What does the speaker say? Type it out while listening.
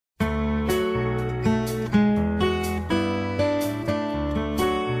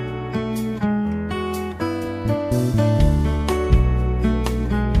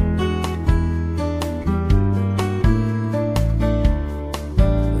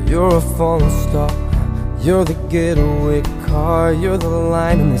You're a falling star, you're the getaway car, you're the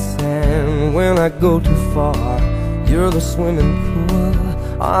line in the sand when I go too far. You're the swimming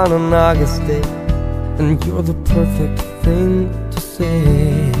pool on an August day, and you're the perfect thing to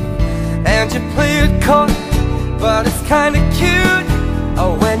say. And you play it coy, but it's kinda cute.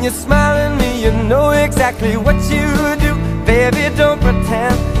 Oh, when you smile at me, you know exactly what you do. Baby, don't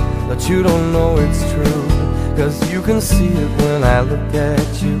pretend that you don't know it's true, 'cause you can see it when I look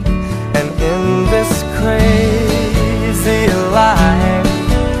at you. And in this crazy life,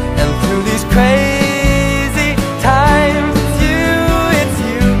 and through these crazy times, it's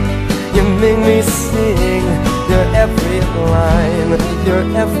you, you make me sing. Your every line, your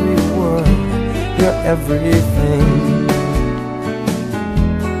every word, your everything.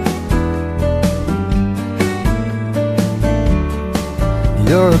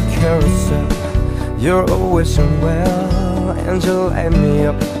 You're a carousel, you're always well, and you light me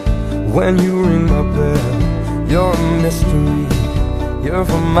up when you ring my bell. You're a mystery, you're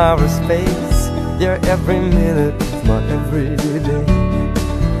from outer space, you're every minute of my everyday.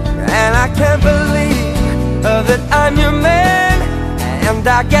 And I can't believe that I'm your man, and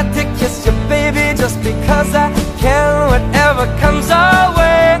I get to kiss you, baby, just because I can. Whatever comes our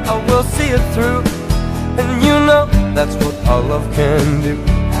way, I will see it through, and you know that's what our love can do.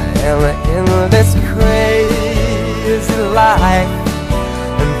 And in this crazy life,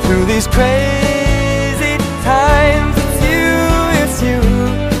 and through these crazy times, it's you,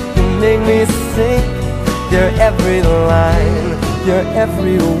 you make me sing. Your every line, your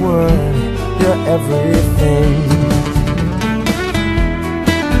every word, your everything.